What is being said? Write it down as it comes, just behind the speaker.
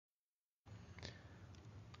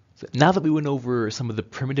So now that we went over some of the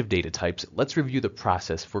primitive data types, let's review the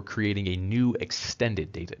process for creating a new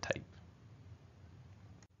extended data type.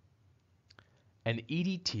 An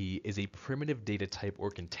EDT is a primitive data type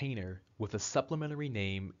or container with a supplementary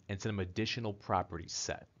name and some additional properties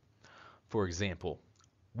set. For example,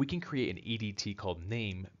 we can create an EDT called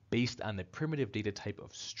name based on the primitive data type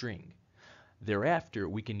of string. Thereafter,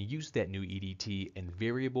 we can use that new EDT in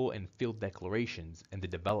variable and field declarations in the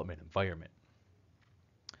development environment.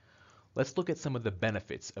 Let's look at some of the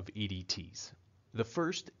benefits of EDTs. The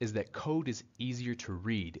first is that code is easier to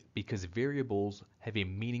read because variables have a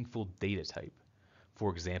meaningful data type.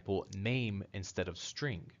 For example, name instead of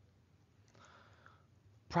string.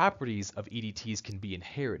 Properties of EDTs can be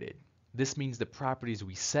inherited. This means the properties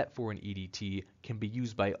we set for an EDT can be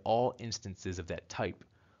used by all instances of that type,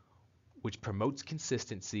 which promotes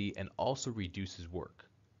consistency and also reduces work.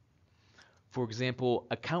 For example,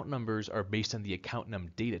 account numbers are based on the account num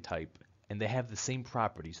data type, and they have the same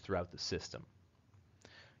properties throughout the system.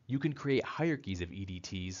 You can create hierarchies of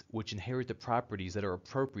EDTs which inherit the properties that are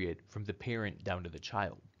appropriate from the parent down to the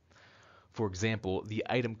child. For example, the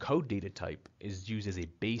item code data type is used as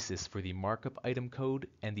a basis for the markup item code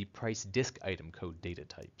and the price disk item code data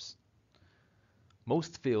types.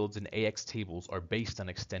 Most fields in AX tables are based on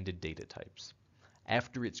extended data types.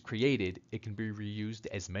 After it's created, it can be reused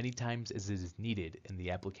as many times as is needed in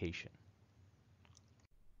the application.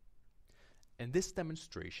 In this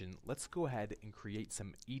demonstration, let's go ahead and create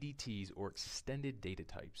some EDTs or extended data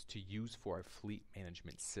types to use for our fleet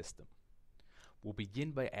management system. We'll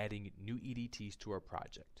begin by adding new EDTs to our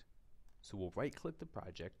project. So we'll right-click the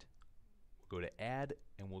project, we'll go to Add,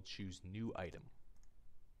 and we'll choose New Item.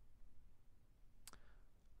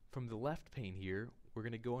 From the left pane here, we're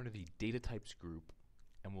going to go into the Data Types group,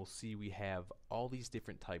 and we'll see we have all these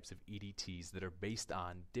different types of EDTs that are based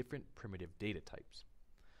on different primitive data types.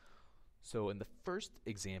 So in the first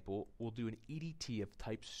example, we'll do an EDT of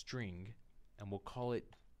type string, and we'll call it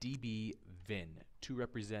dbVIN to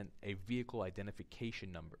represent a vehicle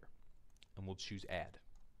identification number, and we'll choose Add.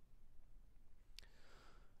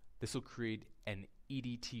 This will create an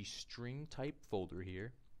EDT string type folder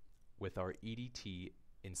here with our EDT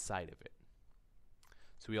inside of it.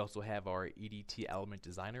 So we also have our EDT element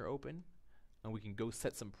designer open, and we can go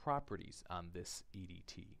set some properties on this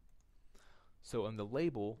EDT. So in the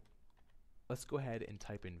label, let's go ahead and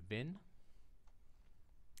type in VIN,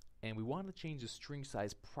 and we want to change the string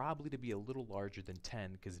size probably to be a little larger than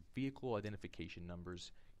 10 because vehicle identification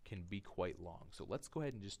numbers can be quite long. So let's go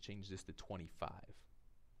ahead and just change this to 25.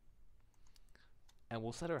 And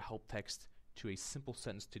we'll set our help text to a simple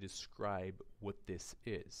sentence to describe what this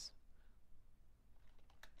is.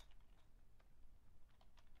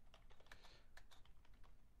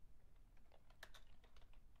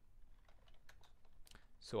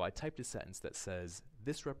 So I typed a sentence that says,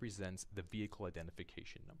 this represents the vehicle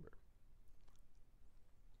identification number.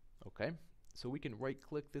 Okay, so we can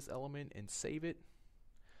right-click this element and save it,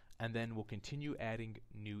 and then we'll continue adding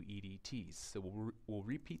new EDTs. So we'll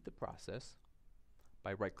repeat the process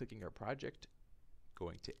by right-clicking our project,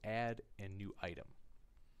 going to Add and New Item.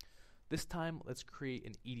 This time, let's create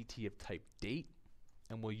an EDT of type date,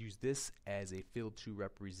 and we'll use this as a field to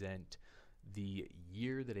represent the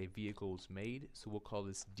year that a vehicle was made. So we'll call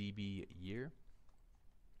this db year,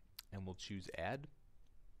 and we'll choose Add.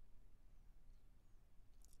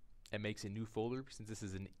 It makes a new folder since this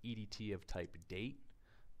is an EDT of type date.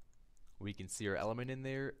 We can see our element in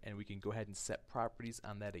there, and we can go ahead and set properties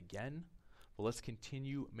on that again. Well, let's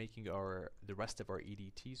continue making the rest of our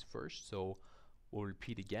EDTs first. So we'll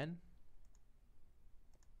repeat again,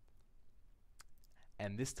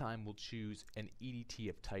 and this time we'll choose an EDT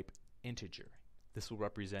of type integer. This will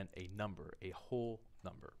represent a number, a whole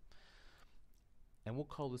number, and we'll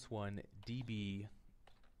call this one db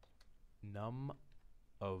num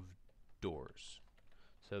of doors.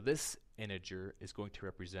 So this integer is going to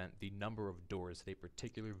represent the number of doors that a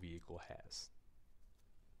particular vehicle has.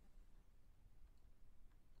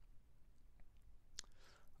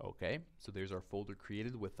 Okay, so there's our folder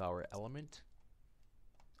created with our element.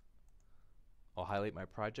 I'll highlight my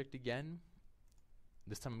project again.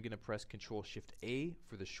 This time I'm going to press Ctrl-Shift-A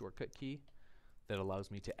for the shortcut key that allows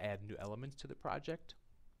me to add new elements to the project.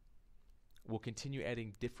 We'll continue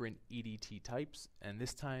adding different EDT types, and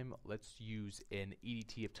this time let's use an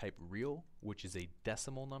EDT of type real, which is a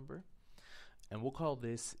decimal number, and we'll call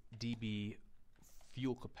this db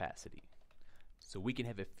fuel capacity. So we can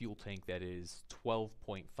have a fuel tank that is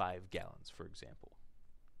 12.5 gallons, for example.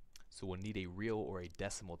 So we'll need a real or a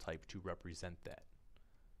decimal type to represent that.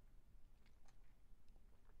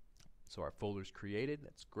 So our folder's created,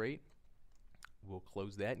 that's great. We'll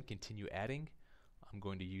close that and continue adding. I'm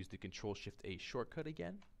going to use the Control-Shift-A shortcut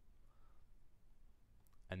again.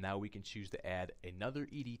 And now we can choose to add another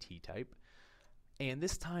EDT type. And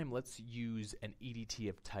this time, let's use an EDT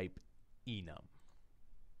of type enum.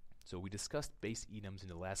 So we discussed base enums in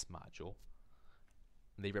the last module.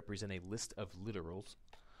 They represent a list of literals.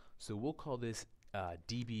 So we'll call this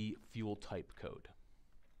DB fuel type code.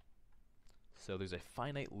 So there's a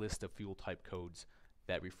finite list of fuel type codes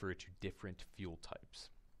that refer to different fuel types.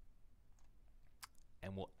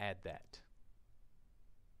 And we'll add that.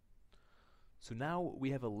 So now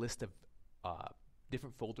we have a list of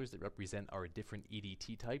different folders that represent our different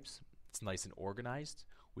EDT types. It's nice and organized.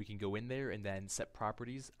 We can go in there and then set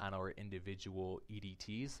properties on our individual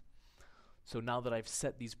EDTs. So now that I've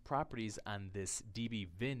set these properties on this dbvin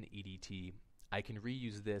EDT, I can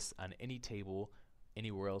reuse this on any table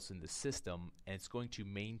anywhere else in the system, and it's going to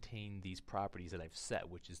maintain these properties that I've set,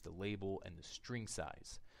 which is the label and the string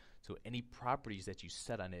size. So any properties that you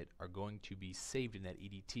set on it are going to be saved in that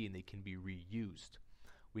EDT and they can be reused.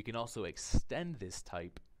 We can also extend this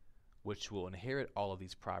type, which will inherit all of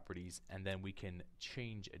these properties, and then we can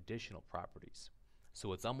change additional properties.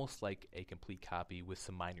 So it's almost like a complete copy with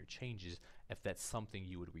some minor changes if that's something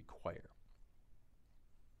you would require.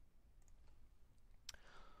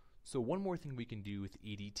 So one more thing we can do with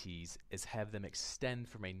EDTs is have them extend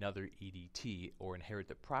from another EDT or inherit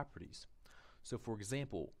the properties. So for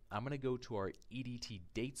example, I'm going to go to our EDT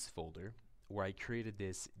dates folder where I created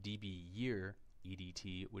this DB year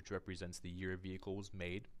EDT, which represents the year a vehicle was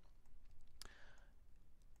made.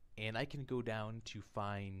 And I can go down to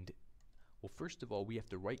find, well, first of all, we have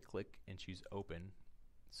to right click and choose open.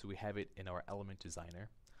 So we have it in our element designer.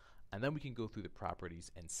 And then we can go through the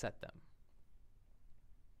properties and set them.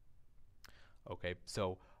 Okay,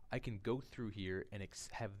 so I can go through here and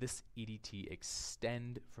have this EDT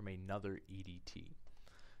extend from another EDT.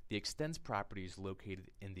 The extends property is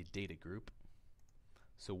located in the data group.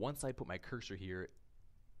 So once I put my cursor here,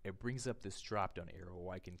 it brings up this drop down arrow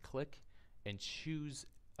where I can click and choose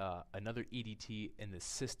another EDT in the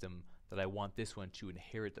system that I want this one to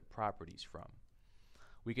inherit the properties from.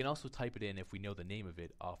 We can also type it in if we know the name of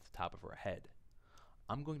it off the top of our head.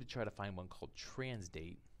 I'm going to try to find one called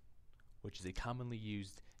transdate, which is a commonly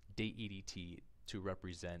used date EDT to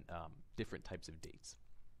represent different types of dates.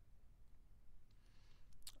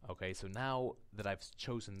 Okay, so now that I've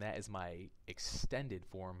chosen that as my extended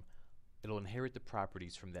form, it'll inherit the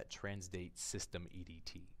properties from that transdate system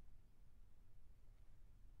EDT.